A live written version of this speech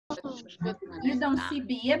You don't see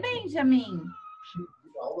Bia, Benjamin?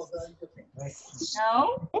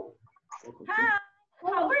 No? Hi.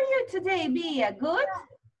 How are you today, Bia? Good?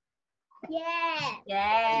 Yeah.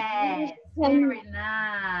 Yes. Very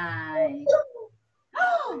nice.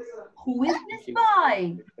 Who is this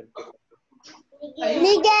boy?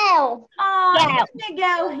 Miguel. Oh, is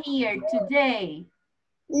Miguel here today?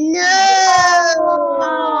 No.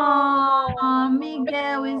 Oh,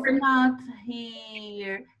 Miguel is not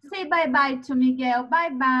here. Say bye-bye to Miguel.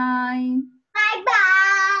 Bye-bye.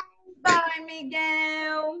 Bye-bye. Bye,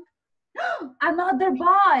 Miguel. Another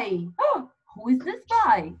boy. Who is this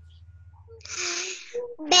boy?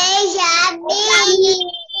 Benjamin.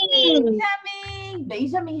 Benjamin.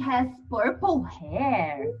 Benjamin has purple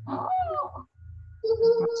hair.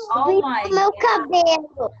 Oh my Meu God.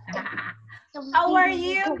 cabelo. How are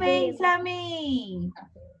you, Benjamin?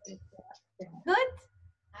 Good?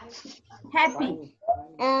 Happy?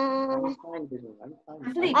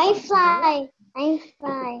 Sleep. I'm fine. I'm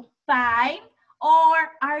fine. Fine?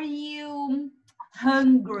 Or are you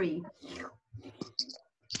hungry?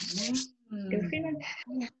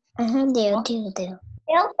 Deu.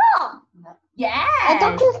 Eu tô. Yes. Eu tô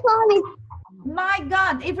com fome. My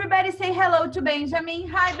God. Everybody say hello to Benjamin.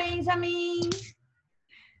 Hi, Benjamin.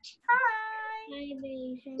 Hi.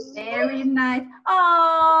 Very nice.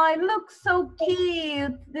 Oh, it looks so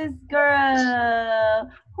cute, this girl.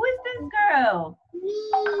 Who is this girl?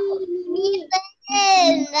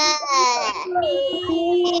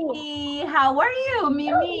 Mimi. How are you,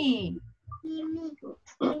 Mimi?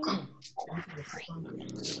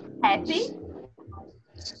 Happy?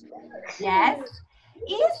 Yes.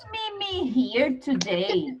 Is Mimi here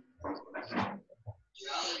today?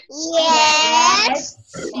 Yes.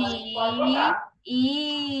 She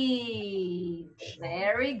is.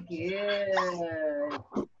 Very good.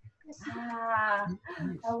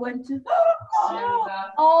 I want to.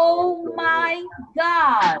 Oh my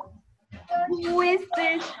God. Who is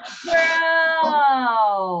this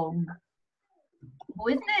girl? Who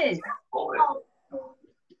is this? Who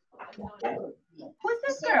is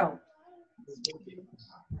this girl?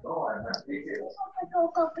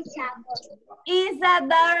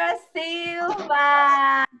 Isadora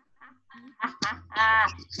Silva.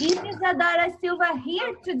 Is Isadora Silva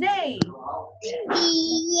here today?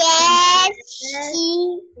 Yes,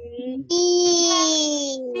 she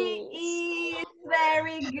is.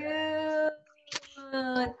 Very good.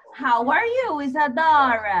 How are you,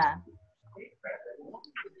 Isadora?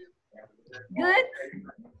 Good?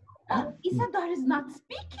 Isadora is not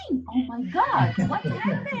speaking. Oh my God, what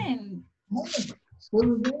happened?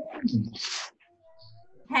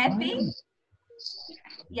 Happy?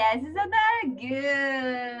 Yes, Isadora,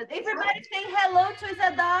 good. Everybody say hello to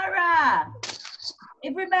Isadora.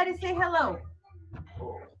 Everybody say hello.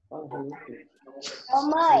 Oh,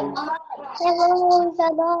 mãe. Hello,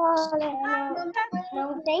 Isadora.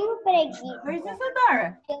 Não tenho preguiça. Where's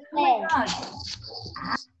Isadora? Oh my God.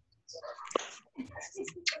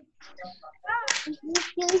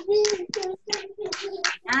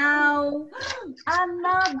 Now,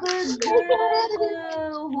 another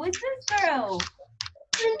girl. Who is this girl?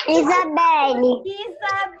 Isabelle.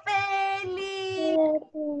 Isabelle.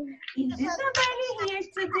 Is Isabelle here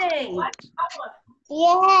today?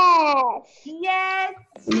 Yes. Yes,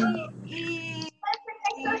 she is.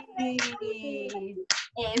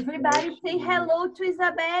 Everybody say hello to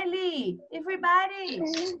Isabelle. Everybody.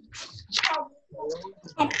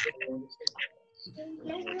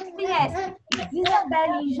 Yes, is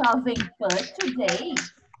Isabelle in Jovem Pan today?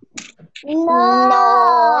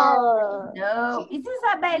 No. No. Is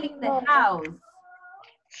Isabelle in the house?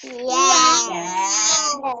 Yes.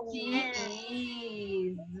 Yes, she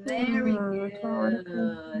is. Very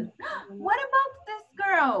good. What about this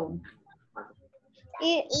girl?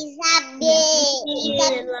 Isabela.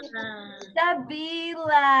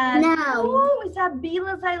 Isabela. No. Oh,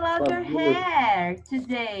 Isabela, I love your hair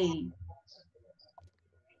today.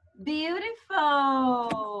 Beautiful.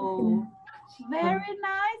 Very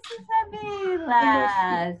nice,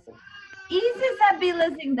 Isabela. Is Isabela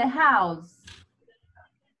in the house?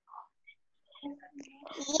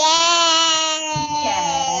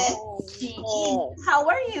 Yes, she is. How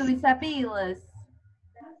are you, Isabela?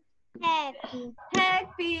 Happy.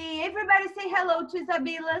 Happy. Everybody say hello to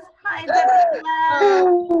Isabela. Hi, Isabela.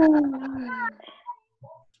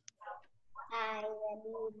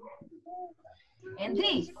 And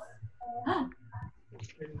this.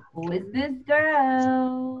 Who is this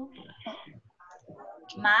girl?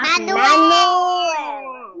 Manuela.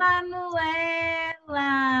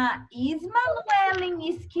 Is Manuela in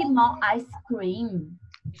Eskimo ice cream?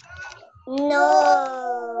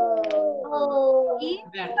 No.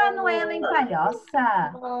 Manuela em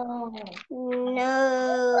Palhoça? No.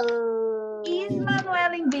 Is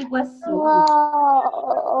Manuela em Biguaçu?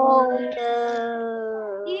 No.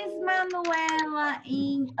 Is Manuela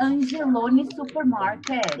em Angelone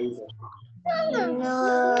Supermarket?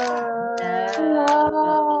 No.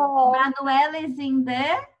 Manuela is in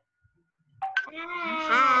the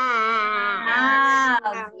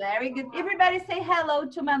house. Very good. Everybody say hello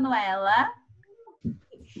to Manuela.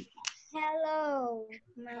 Hello.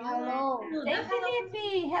 Hello. Say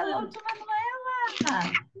Felipe, hello to Manuela.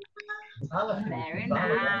 Very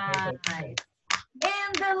nice.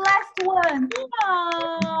 And the last one.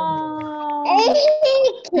 Oh.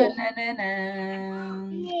 Ta-na-na-na.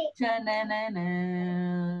 Ta-na-na-na.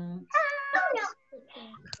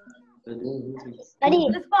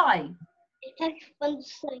 This boy.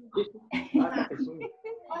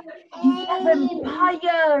 He's a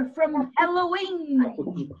vampire from Halloween.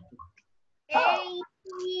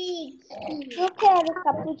 Eu quero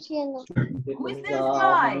cappuccino. Who is this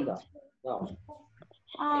boy?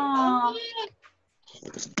 Oh.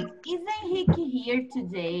 Is Henrique here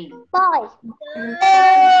today? Boy.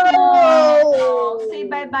 Oh, say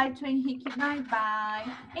bye-bye to Henrique. Bye-bye.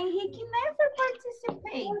 Henrique never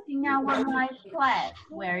participates in our live class.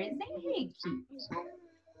 Where is Henrique?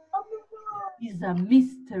 It's a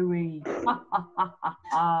mystery.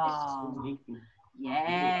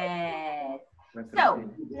 Yes. So,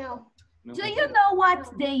 do you know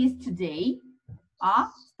what day is today?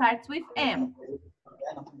 Starts with M.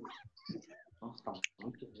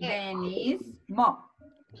 Then is Mo.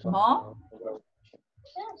 Mo.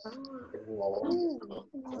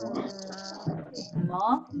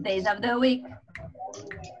 Mo. Days of the week.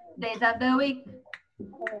 Days of the week.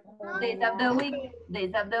 Days of the week.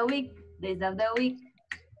 Days of the week. Days of the week.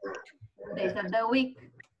 Days of the week.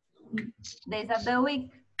 Days of the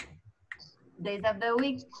week. Days of the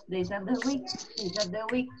week. Days of the week. Days of the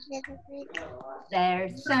week.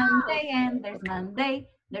 There's Sunday and there's Monday.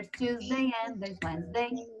 There's Tuesday and there's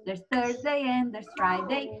Wednesday. There's Thursday and there's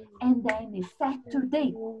Friday. And then it's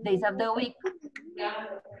Saturday. Days of the week.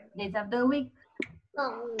 Days of the week.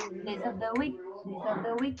 Days of the week. Days of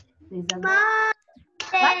the week. Days of the week.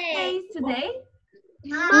 What day is today?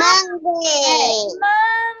 Monday.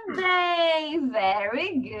 Monday. Very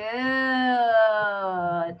good.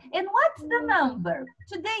 And what's the number?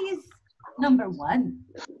 Today is number 1,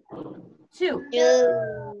 2,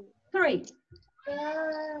 3,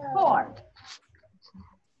 4,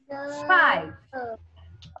 5,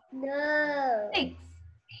 6.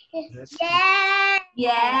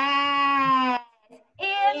 Yes.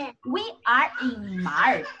 And we are in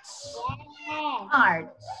March. March.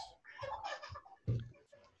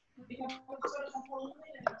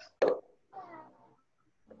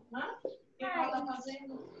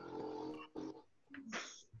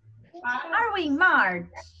 Are we in March?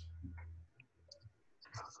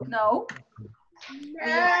 No.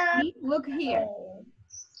 Really? Look here.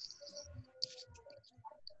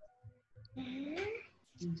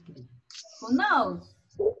 Who knows?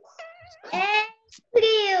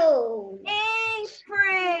 April.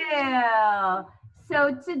 April. So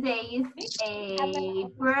today is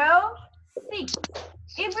April 6th.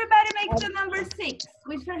 Everybody make the number 6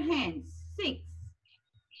 with your hands. 6.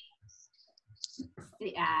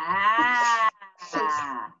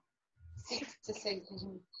 Six.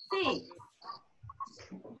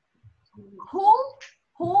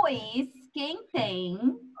 Who is? Quem tem?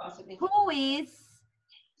 Who is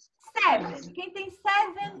 7? Quem tem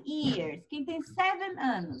 7 years? Quem tem 7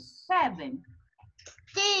 anos? 7.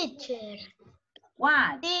 Teacher.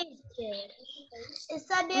 What? Teacher. Eu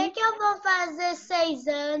sabia que eu vou fazer 6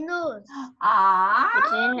 anos?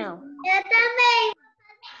 Não. Eu também.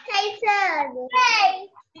 6 anos.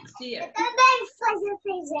 Eu também vou fazer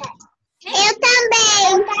 6 anos. Eu também.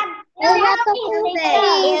 Eu já tô com 6.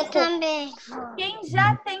 Eu também. Quem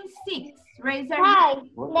já tem 6? Raise your hand.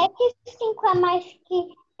 Pai, não é que 5 é mais que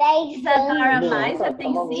 10 Isadora anos. mais já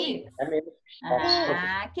tem 6?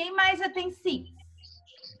 Quem mais já tem 6?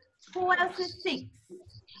 Who else is 6?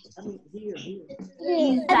 Eu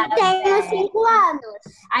tenho 5 anos.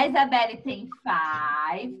 A Isabelle tem 5.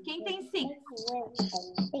 Quem tem 6?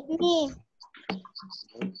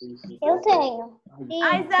 Eu tenho.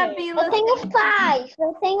 A Isabela. Eu tenho 5.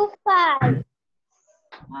 Eu tenho 5.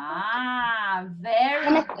 Very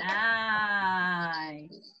nice.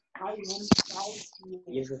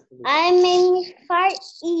 I'm in 5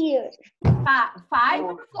 years. 5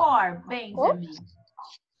 or 4, Benjamin?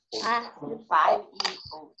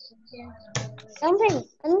 Eu não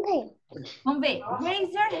tenho. Vamos ver.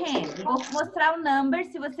 Raise your hand. Vou mostrar o number.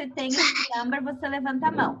 Se você tem esse number, você levanta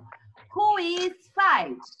a mão. Who is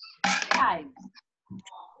 5? 5.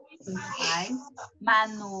 5.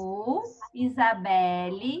 Manu,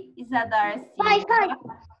 Isabelle, Isadora Silva,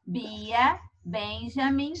 Bia,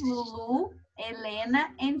 Benjamin, Lulu, Helena,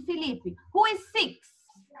 and Felipe. Who is 6?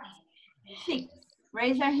 6.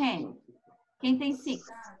 Raise your hand. Quem tem 6?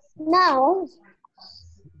 Não.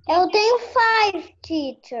 Eu tenho 5,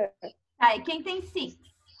 teacher. Tá, e quem tem 6?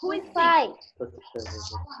 Who is 6? 5.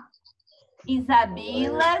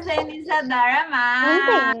 Isabelas and Isadora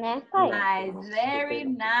Não tem, né? 5. Nice, very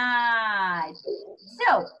nice.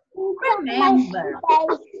 So, remember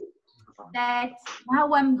that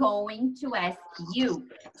now I'm going to ask you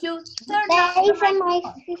to turn off the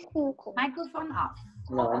microphone off.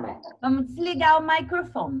 Vamos desligar o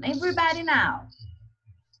microfone. Everybody now.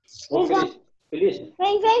 Feliz.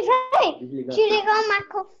 Vem. Desligar o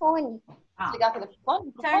microfone. Desligar o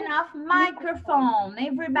telefone? Turn off microphone,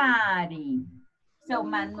 everybody. So,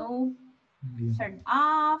 Manu, turn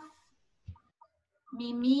off.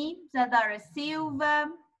 Mimi, Isadora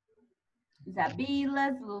Silva,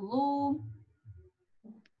 Isabelas, Lulu.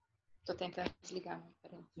 Tô tentando desligar.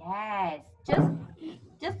 Peraí. Yes,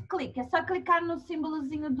 just click. É só clicar no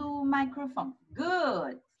símbolozinho do microfone.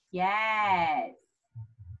 Good. Yes.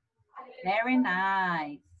 Very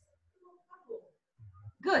nice.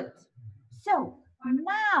 Good. So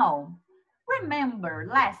now, remember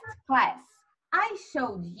last class, I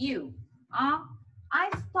showed you a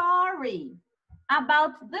story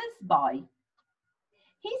about this boy.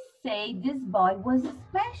 He said this boy was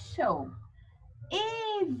special.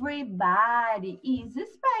 Everybody is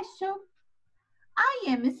special. I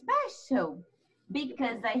am special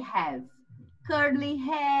because I have curly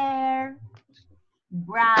hair,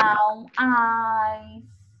 brown eyes,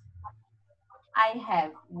 I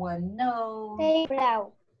have one nose, Hey,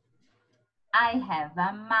 brown. I have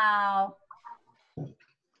a mouth.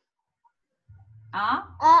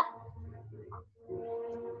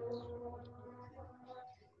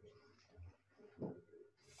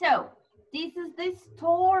 So, this is the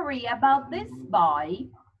story about this boy.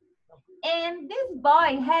 And this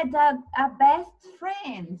boy had a best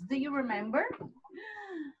friend. Do you remember?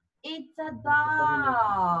 It's a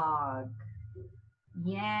dog.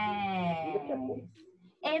 Yes.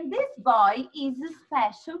 And this boy is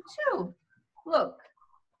special too. Look,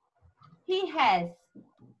 he has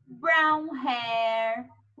brown hair,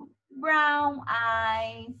 brown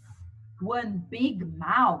eyes, one big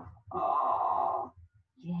mouth. Oh,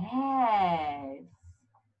 yes.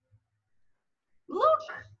 Look,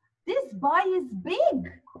 this boy is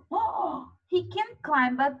big. Oh, he can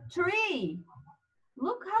climb a tree.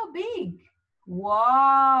 Look how big.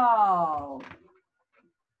 Wow.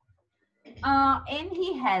 And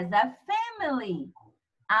he has a family,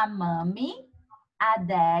 a mommy, a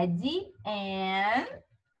daddy, and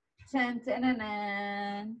a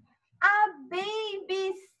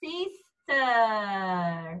baby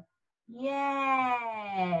sister.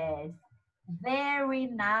 Yes, very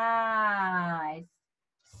nice.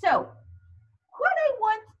 So, what I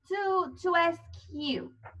want to ask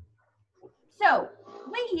you. So,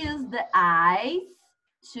 we use the eyes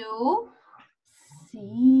to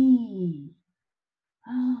see.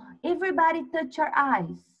 Everybody touch your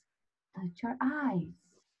eyes. Touch your eyes.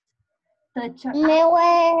 Touch your Meu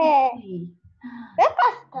eyes. é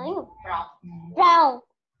castanho. Brown.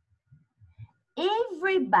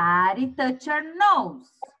 Everybody touch your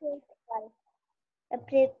nose. É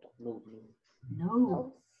preto.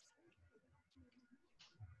 Nose.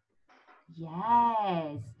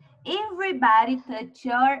 Yes. Everybody touch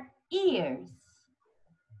your ears.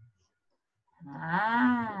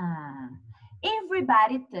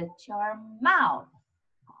 Everybody touch your mouth.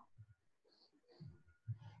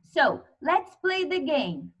 So, let's play the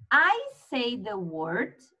game. I say the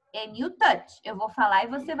word and you touch. Eu vou falar e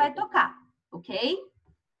você vai tocar, ok?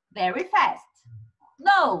 Very fast.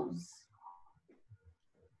 Nose.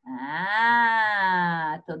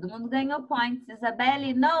 Todo mundo ganhou points.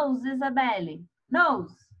 Isabelle, nose, Isabelle.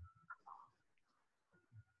 Nose.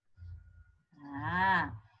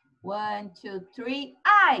 1, 2, 3,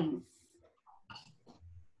 eyes.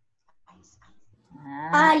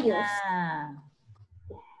 Olhos.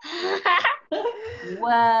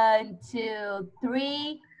 1, 2,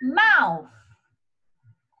 3, mouth.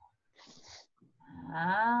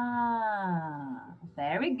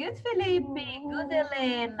 Very good, Felipe. Good,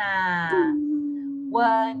 Helena.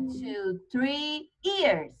 1, 2, 3,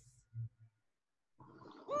 ears.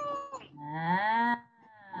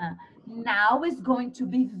 Now it's going to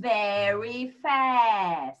be very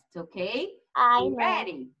fast, okay?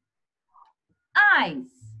 Ready?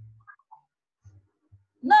 Eyes.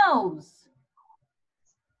 Nose.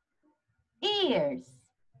 ears?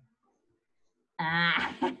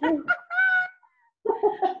 Ah.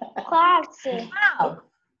 Quase. Mouth.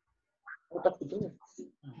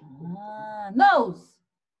 Nose.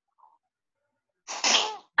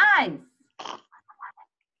 Eyes.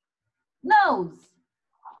 Nose.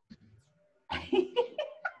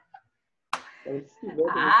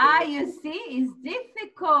 You see, it's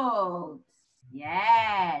difficult.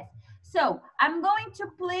 Yes. So I'm going to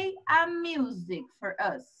play a music for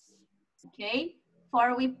us, okay?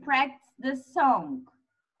 For we practice the song.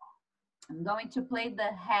 I'm going to play the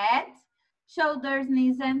head, shoulders,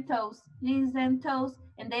 knees and toes,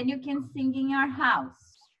 and then you can sing in your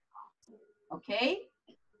house, okay?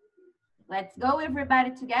 Let's go,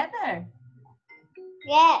 everybody, together.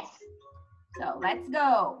 Yes. So let's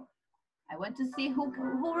go. I want to see who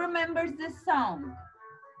remembers this song.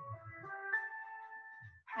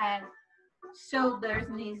 Head, shoulders,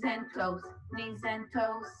 knees and toes, head,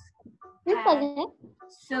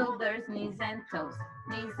 shoulders, knees and toes,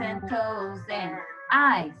 and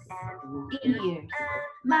eyes, ears,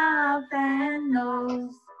 mouth and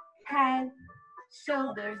nose, head,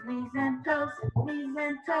 shoulders, knees and toes,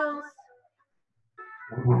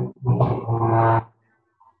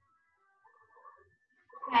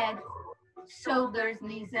 head, shoulders,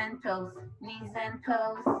 knees and toes,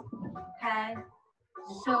 head,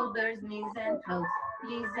 shoulders, knees and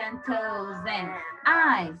toes, and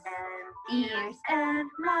eyes, ears and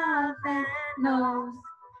mouth and nose,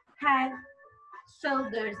 head,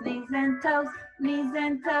 shoulders, knees and toes,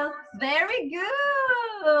 Very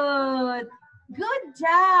good. Good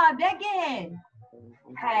job. Again.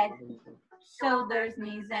 Head, shoulders,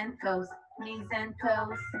 knees and toes,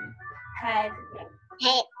 head,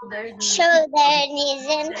 Shoulder, knees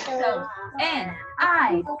and toes. and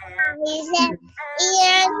eyes, Ears,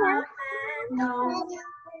 nose,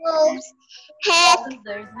 head,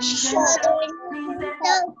 shoulder,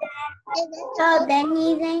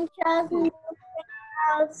 knees and toes.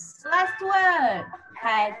 Last word.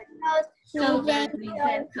 Head, shoulders, knees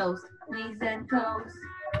and toes,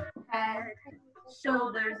 head,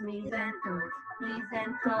 shoulders, knees and toes,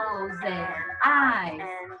 and eyes,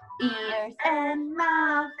 ears and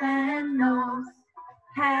mouth and nose,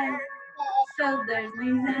 head, shoulders,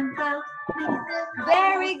 knees and toes,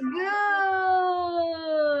 Very good.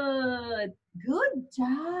 Good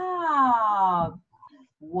job.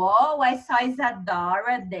 Whoa, I saw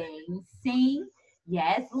Isadora dancing.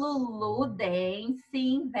 Yes, Lulu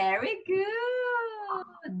dancing. Very good.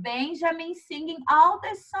 Benjamin singing all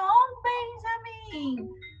the song, Benjamin.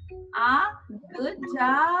 Good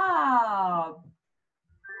job.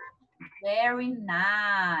 Very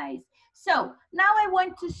nice. So, now I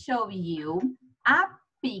want to show you a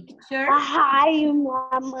picture. Ai,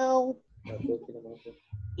 uma mão.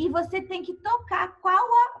 E você tem que tocar qual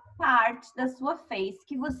a parte da sua face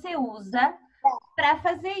que você usa para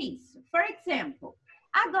fazer isso. For example,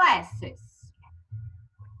 a glasses.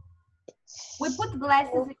 We put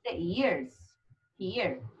glasses in the ears.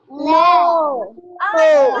 Here. No.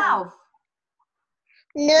 Mouth.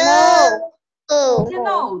 No. The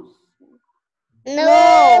nose.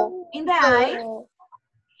 No. In the eyes.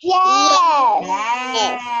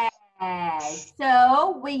 Yes.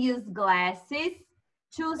 So we use glasses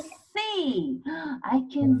to see. I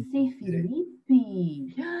can see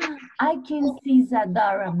Felipe. I can see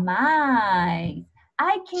Isadora mais.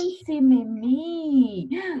 I can see Mimi,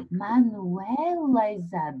 Manuela,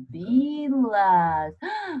 Isabela,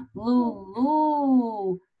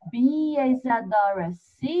 Lulu, Bia, Isadora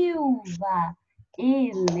Silva,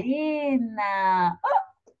 Helena. Oh,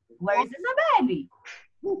 where is Isabelle?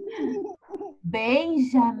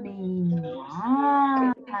 Benjamin.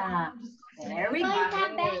 Very good. Tá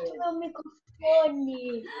aberto meu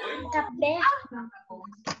microfone. Tá aberto.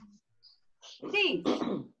 Sim.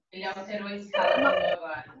 Ele alterou a escala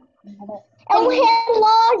agora. É um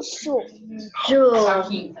relógio.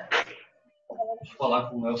 Aqui. Deixa eu falar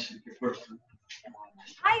com o Elcio.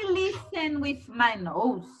 I listen with my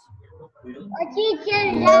nose.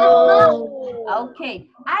 No. Okay.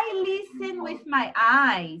 I listen with my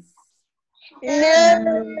eyes.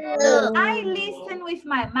 No. I listen with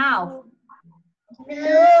my mouth.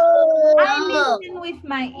 No. I listen with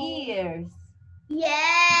my ears.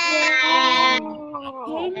 Yeah.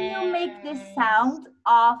 Can you make the sound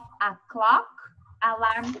of a clock?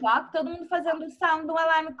 Alarm clock. Todo mundo fazendo o sound do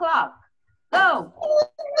alarm clock. Go!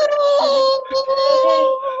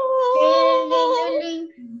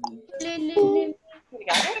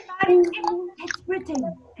 Let's pretend.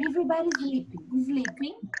 Everybody's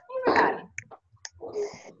sleeping. Everybody.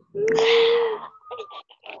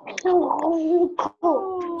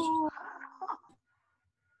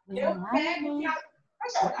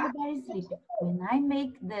 Everybody sleep. When I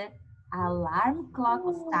make the alarm clock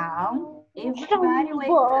sound, everybody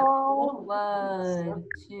wakes up. 1,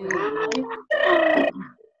 2,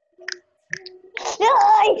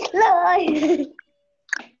 3.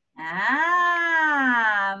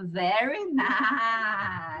 Ah, very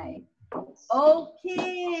nice.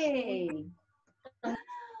 Okay.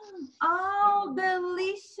 Oh,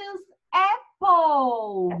 delicious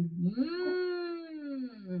apple.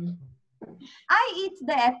 I eat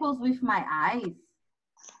the apples with my eyes.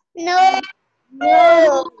 No.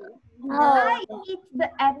 I eat the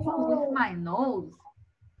apple with my nose.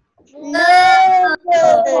 No.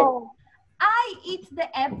 I eat the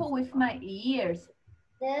apple with my ears.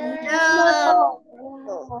 No.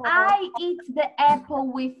 I eat the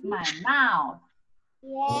apple with my mouth.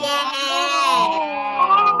 Yes.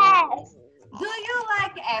 Do you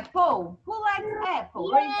like apple? Who likes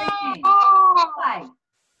apple? Raise your hand. Like,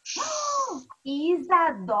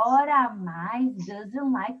 Isadora mais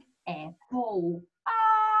doesn't like apple.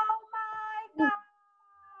 Oh my God.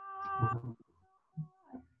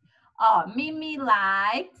 Oh, Mimi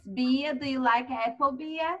likes. Bia, do you like apple,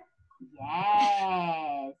 Bia?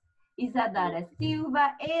 Yes. Isadora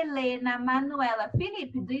Silva, Helena, Manuela.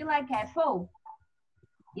 Felipe, do you like apple?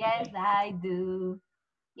 Yes, I do.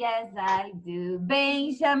 Yes, I do.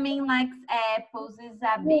 Benjamin likes apples.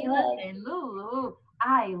 Isabella and Lulu.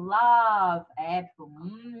 I love apple.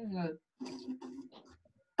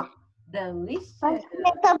 Delicious.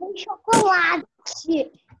 Também chocolate.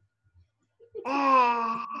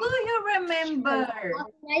 Do you remember?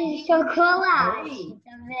 Chocolate.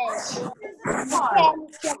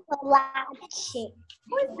 Chocolate.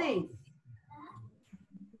 Who is this?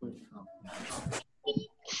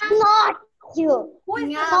 Pinóquio. Who is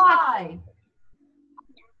the boy?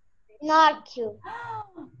 Pinóquio.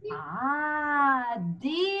 Ah,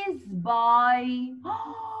 this boy.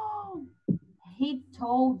 He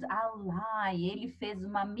told a lie. Ele fez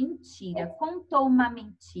uma mentira, contou uma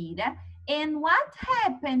mentira. And what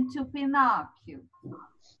happened to Pinóquio?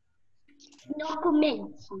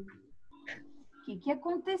 Documento. O que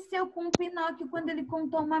aconteceu com o Pinóquio quando ele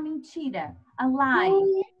contou uma mentira? A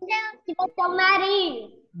lie. Que botou o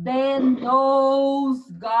nariz. The nose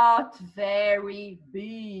got very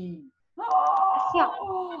big.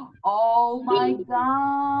 Oh my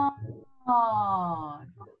God.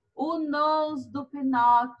 O nose do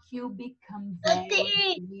Pinóquio became very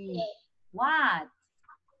big. What?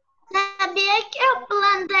 Sabia que eu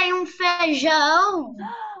plantei um feijão?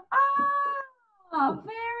 Ah,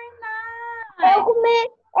 very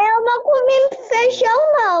nice. Eu não comi feijão,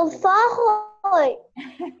 não, só arroz.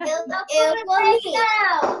 Eu comi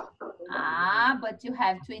feijão. Ah, but you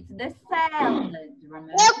have to eat the salad,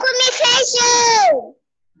 remember? Eu comi feijão.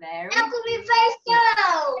 Very Eu comi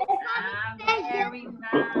feijão. Ah, very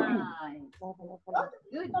nice.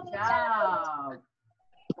 Good job.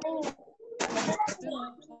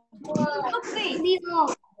 Look this.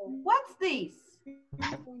 What's this?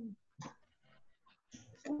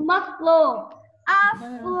 Uma flor. A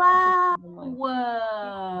flower.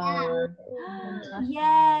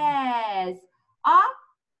 Yes. Oh,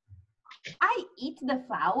 I eat the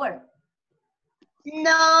flower.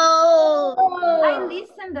 No. I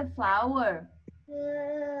listen the flower.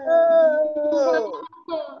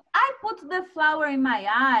 I put the flower in my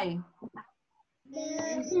eye.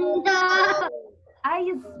 No.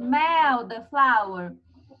 I smell the flower.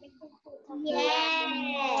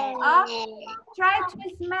 Yes. Oh, try to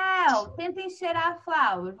smell. Tentem cheirar a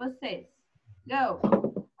flower, vocês. Go.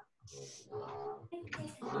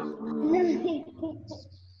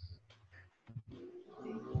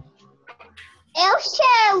 Eu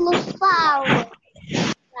cheiro flower.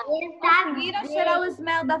 Conseguiram cheirar o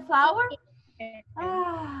smell da flower?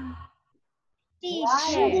 Ah.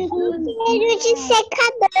 Cheiro de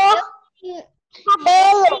secador.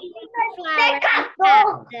 Cabelo.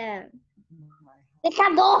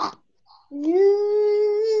 Secador.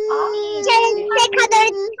 Cheiro de secador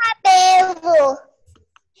de cabelo.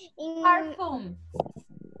 Parfum.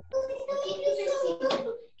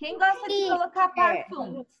 Quem gosta de colocar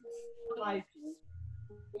parfum?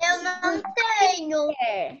 Eu não tenho.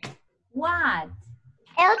 What?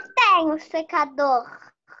 Eu tenho secador.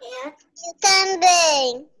 Eu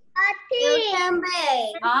também. Eu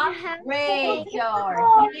também. Raise your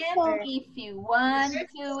hand if you want to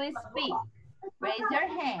speak. Raise your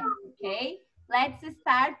hand, okay? Let's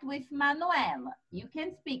start with Manuela. You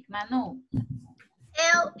can speak, Manu.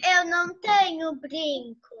 Eu não tenho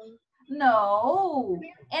brinco. No.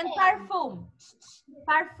 And parfum.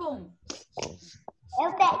 Parfum.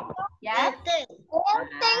 Eu tenho. Yes?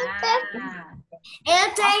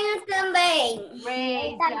 Eu tenho também.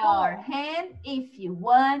 Raise your hand if you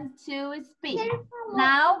want to speak.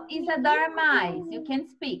 Now, Isadora Mais, you can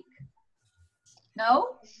speak.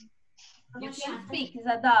 No? You can speak,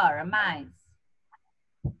 Isadora Mais.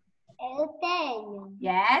 Eu tenho.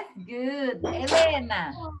 Yes, good.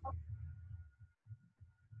 Helena.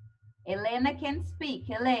 Helena can speak.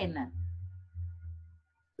 Helena.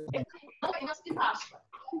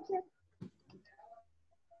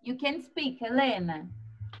 You can speak, Helena.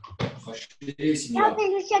 Eu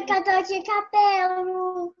tenho secador de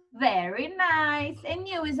cabelo. Very nice. And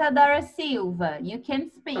you, Isadora Silva, you can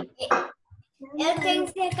speak. Eu tenho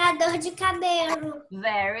secador de cabelo.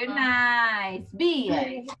 Very nice.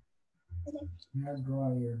 Bia. O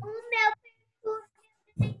meu perfume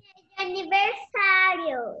de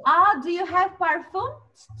aniversário. Oh, do you have perfume?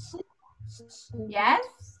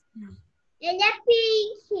 Yes? Ele é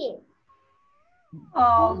pink.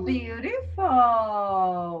 Oh, beautiful.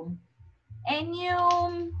 And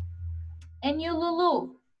you,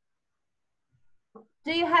 Lulu?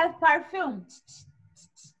 Do you have perfume?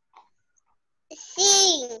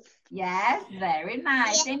 Sim. Yes, very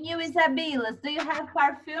nice. And you, Isabella, do you have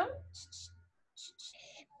perfume?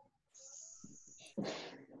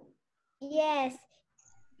 Yes.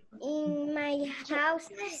 In my house.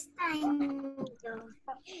 In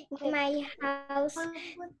my house.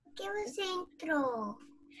 Por que você entrou?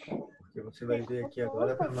 Porque você vai ver aqui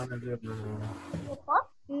agora tá maravilhoso.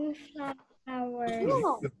 Flower.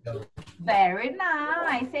 Very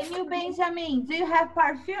nice. And you, Benjamin, do you have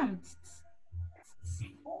perfume?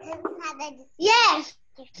 Yes.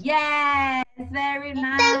 Yes, very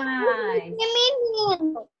nice.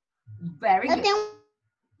 Menino. Very Eu good. tenho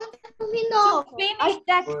To finish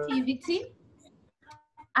the activity,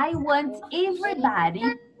 I want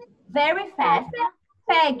everybody very fast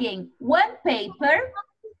peguem one paper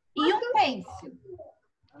e pencil.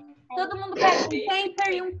 Todo mundo pega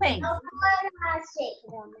paper e pencil.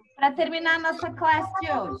 Para terminar a nossa classe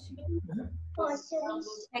de hoje.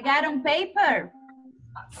 Pegaram paper?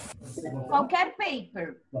 Qualquer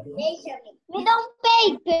paper. Me dá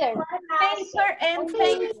paper. Paper and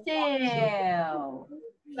pencil.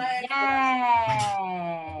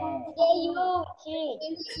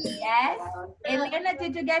 Yes. Helena,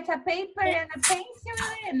 did you get a paper and a pencil,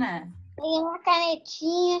 Helena? Tem uma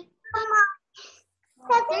canetinha.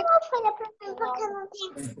 Cadê uma folha pra mim? Porque não tem.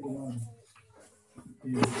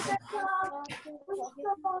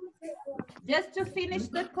 Just to finish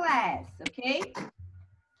the class, okay?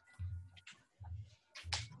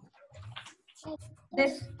 The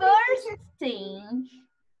first thing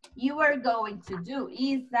you are going to do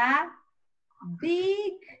is a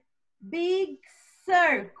big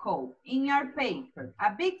circle in your paper.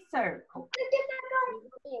 A big circle.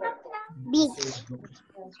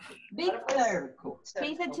 Big circle.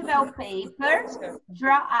 Quem já tiver o paper,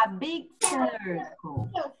 draw a big circle.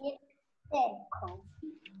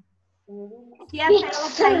 Se a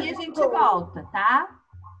tela cair, a gente volta, tá?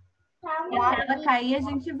 Se a tela cair, a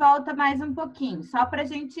gente volta mais um pouquinho, só pra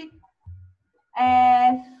gente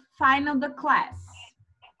final the class.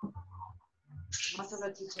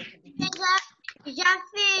 Já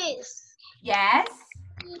fiz. Yes?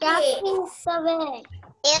 Já fiz também.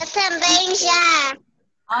 Eu também já.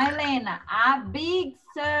 Oh, Helena, a big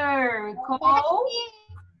circle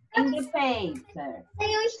in the paper.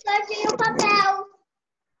 Tem um estoque e um papel.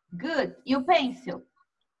 Good. E o pencil?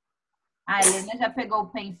 A Helena já pegou o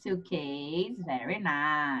pencil case. Very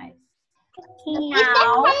nice.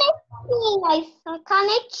 Now, Isso é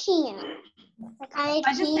canetinha.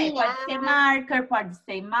 pode ser marker, pode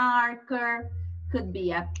ser marker. Could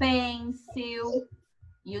be a pencil.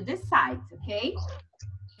 You decide, okay?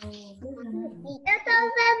 Eu tô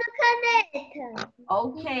usando caneta.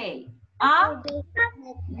 Ok.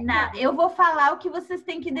 Eu vou falar o que vocês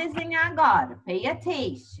têm que desenhar agora. Pay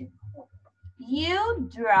attention. You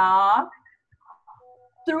draw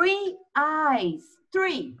 3 eyes.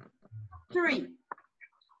 3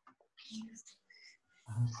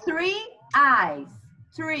 eyes.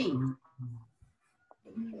 3.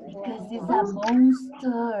 Because it's a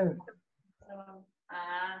monster.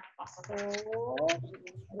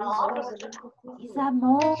 It's a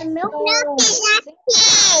monster.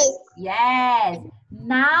 Yes.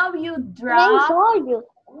 Now you draw 2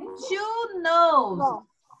 noses.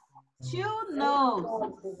 2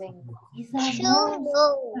 noses. It's a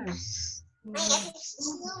monster.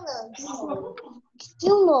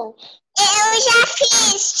 Eu já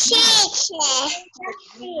fiz, teacher.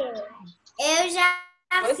 Eu já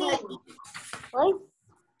fiz. Oi?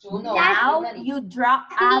 Now you draw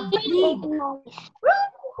a big